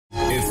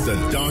It's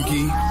the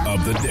donkey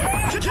of the day.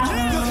 Look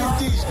at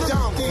these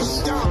donkeys.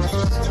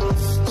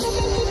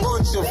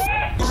 Bunch of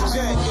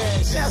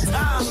jackass. That's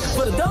time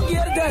for the donkey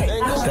of the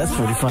day. That's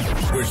pretty funny.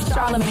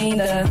 Charlemagne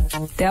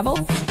the devil?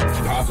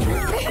 Possible.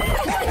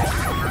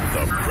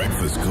 The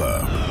Breakfast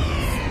Club.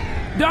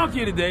 Donkey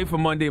of the day for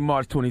Monday,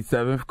 March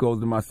 27th goes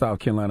to my South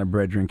Carolina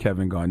brethren,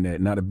 Kevin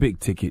Garnett. Not a big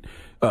ticket.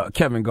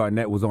 Kevin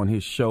Garnett was on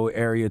his show,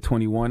 Area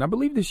 21. I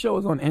believe the show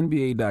is on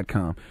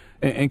NBA.com.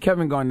 And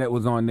Kevin Garnett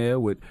was on there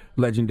with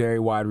legendary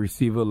wide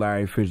receiver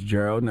Larry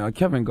Fitzgerald. Now,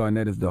 Kevin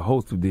Garnett is the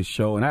host of this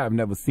show, and I have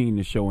never seen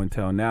the show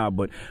until now.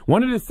 But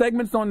one of the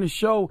segments on the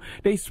show,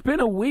 they spin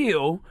a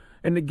wheel,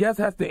 and the guest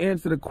has to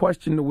answer the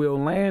question the wheel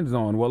lands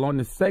on. Well, on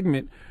the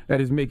segment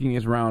that is making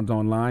its rounds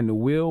online, the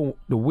wheel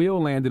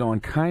landed on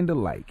kinda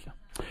like.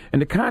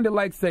 And the kinda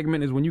like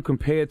segment is when you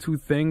compare two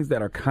things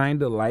that are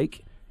kinda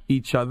like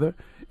each other.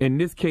 In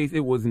this case,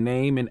 it was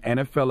name an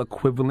NFL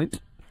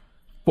equivalent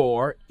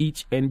for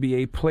each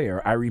NBA player.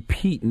 I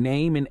repeat,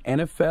 name an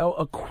NFL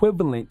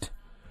equivalent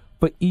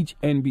for each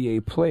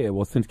NBA player.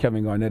 Well, since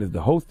Kevin Garnett is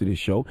the host of this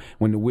show,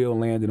 when the wheel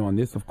landed on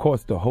this, of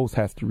course, the host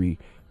has to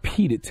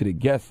repeat it to the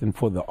guests and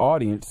for the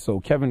audience. So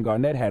Kevin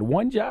Garnett had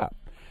one job,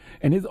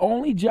 and his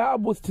only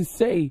job was to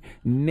say,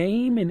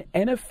 name an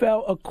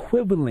NFL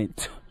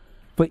equivalent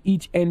for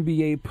each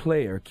NBA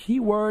player.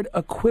 Keyword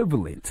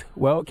equivalent.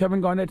 Well,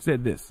 Kevin Garnett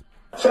said this.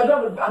 So I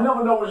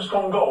never know where it's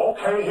going to go.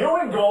 Okay, here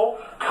we go.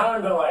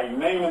 Kind of like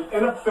name an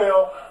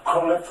NFL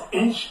equivalent for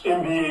each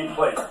NBA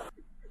player.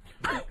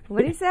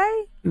 What did he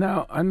say?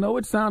 Now, I know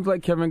it sounds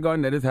like Kevin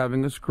Garnett is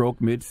having a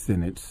stroke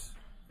mid-sentence,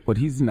 but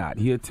he's not.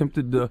 He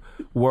attempted the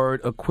word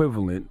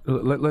equivalent.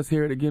 Let's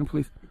hear it again,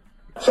 please.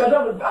 So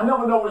I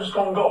never know where it's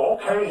going to go.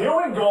 Okay, here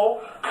we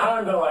go.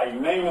 Kind of like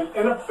name an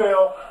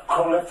NFL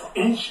equivalent for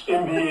each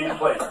NBA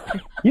player.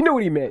 You know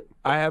what he meant.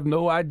 I have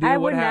no idea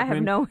what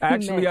happened.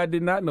 Actually, I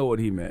did not know what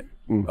he meant.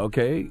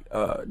 Okay,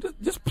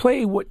 just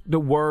play what the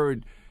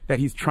word that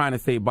he's trying to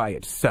say by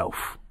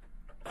itself.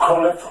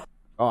 Equivalent.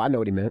 Oh, I know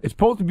what he meant. It's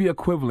supposed to be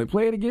equivalent.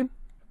 Play it again.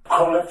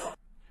 Equivalent.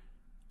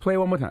 Play it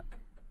one more time.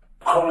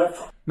 Equivalent.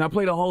 Now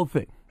play the whole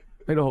thing.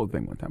 Play the whole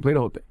thing one time. Play the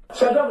whole thing.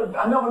 So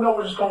I never know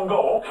where it's going to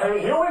go. Okay,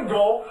 here we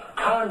go.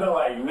 Kind of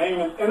like name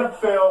an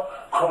NFL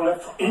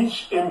equivalent for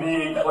each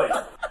NBA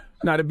player.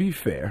 Now, to be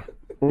fair,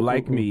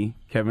 like me,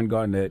 Kevin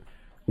Garnett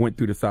went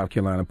through the South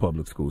Carolina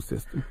public school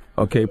system.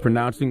 Okay,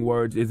 pronouncing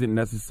words isn't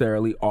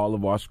necessarily all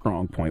of our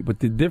strong point, but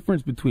the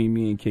difference between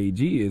me and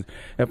KG is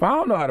if I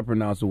don't know how to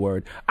pronounce a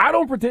word, I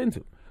don't pretend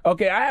to.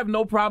 Okay, I have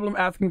no problem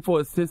asking for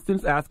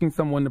assistance, asking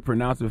someone to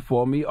pronounce it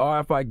for me, or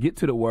if I get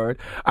to the word,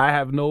 I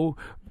have no,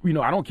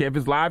 I don't care if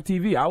it's live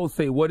TV. I will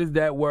say, what is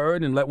that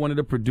word, and let one of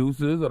the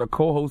producers or the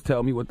co-hosts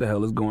tell me what the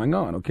hell is going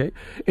on, okay?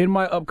 In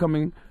my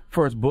upcoming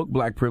first book,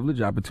 Black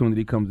Privilege,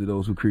 Opportunity Comes to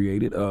Those Who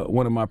Create It,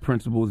 one of my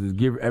principles is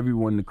give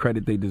everyone the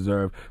credit they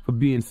deserve for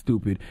being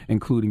stupid,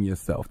 including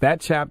yourself. That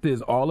chapter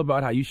is all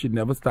about how you should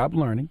never stop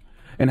learning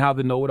and how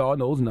the know-it-all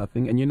knows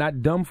nothing. And you're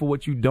not dumb for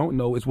what you don't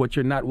know. It's what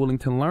you're not willing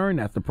to learn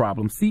that's the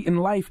problem. See, in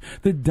life,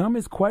 the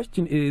dumbest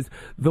question is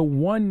the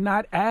one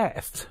not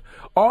asked.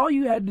 All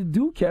you had to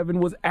do, Kevin,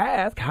 was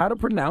ask how to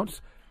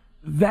pronounce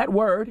that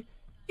word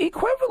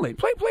equivalent.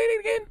 Play it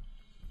again.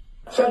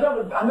 So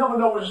I never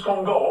know where it's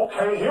going to go.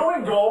 Okay, here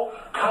we go.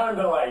 Kind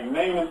of like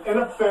name an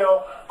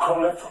NFL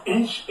equivalent for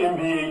each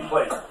NBA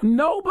player.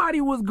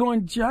 Nobody was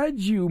going to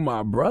judge you,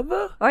 my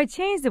brother. Or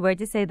change the word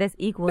to say that's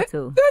equal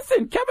to.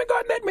 Listen, Kevin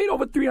Garnett made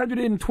over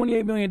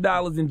 $328 million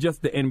in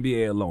just the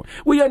NBA alone.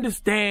 We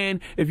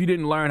understand if you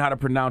didn't learn how to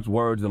pronounce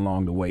words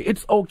along the way.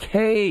 It's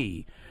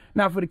okay.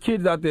 Now, for the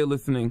kids out there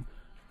listening,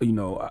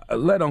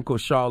 let Uncle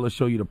Charlotte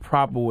show you the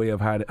proper way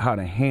of how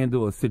to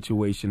handle a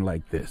situation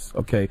like this,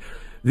 okay?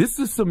 This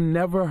is some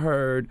never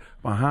heard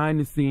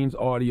behind-the-scenes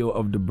audio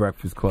of The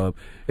Breakfast Club,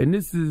 and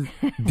this is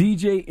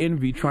DJ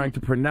Envy trying to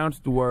pronounce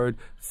the word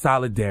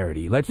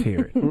solidarity. Let's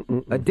hear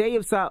it. A day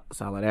of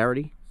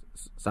solidarity.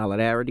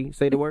 Solidarity.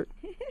 Say the word.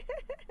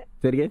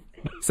 Say it again.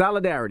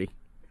 Solidarity.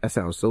 That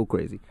sounds so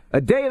crazy. A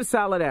day of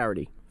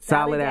solidarity.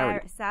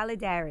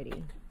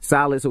 Solidarity.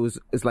 Solid, so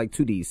it's like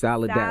two D's.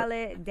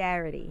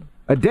 Solidarity.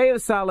 A day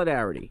of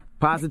solidarity.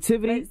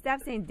 Positivity. But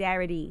stop saying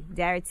darity.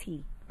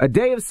 Darity. A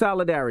day of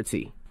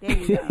solidarity. There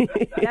you go.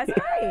 That's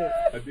right.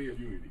 A day of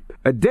unity.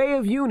 A day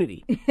of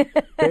unity.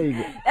 There you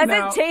go.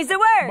 That's it. Change the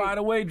word. By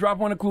the way, drop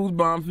one of clues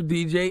bombs for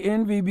DJ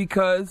Envy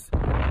because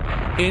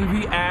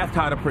Envy asked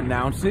how to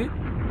pronounce it.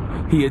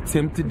 He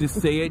attempted to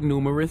say it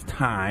numerous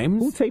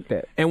times. Who taped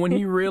that? And when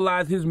he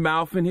realized his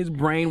mouth and his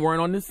brain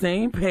weren't on the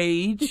same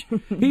page,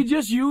 he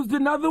just used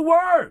another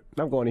word.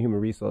 I'm going to human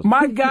resources.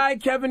 My guy,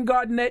 Kevin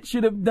Garnett,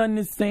 should have done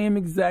the same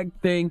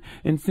exact thing.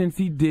 And since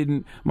he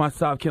didn't, my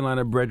South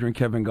Carolina brethren,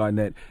 Kevin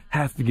Garnett,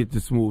 has to get the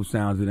smooth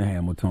sounds of the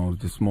Hamiltons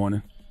this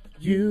morning.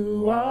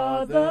 You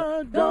are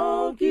the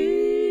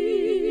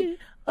donkey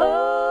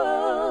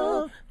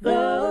of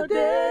the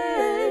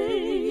day.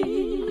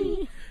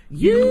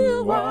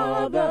 You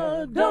are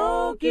the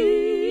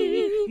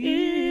donkey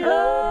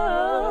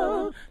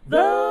of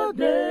the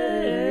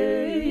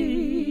day.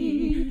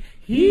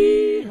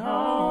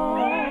 Hee-haw.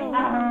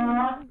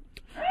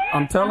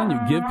 I'm telling you,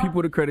 give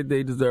people the credit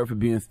they deserve for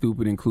being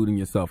stupid, including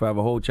yourself. I have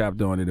a whole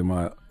chapter on it in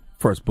my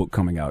first book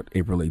coming out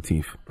April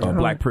 18th.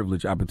 Black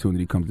Privilege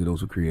Opportunity Comes to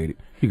Those Who Create It.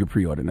 You can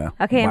pre-order now.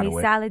 Okay, by the I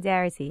way.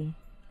 solidarity.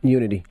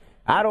 Unity.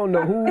 I don't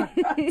know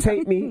who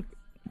take me,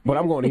 but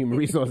I'm going to human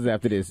resources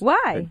after this.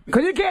 Why?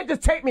 Because you can't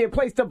just take me and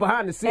place stuff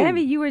behind the scenes.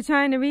 Envy, you were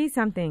trying to read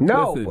something.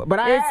 No, Listen, but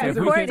I asked. It's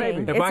if we can take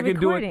recording. me. If I can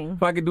recording. do it,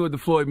 if I can do it to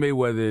Floyd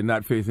Mayweather and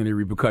not face any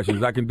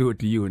repercussions, I can do it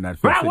to you and not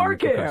face I any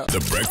work here.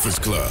 repercussions. The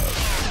Breakfast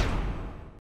Club.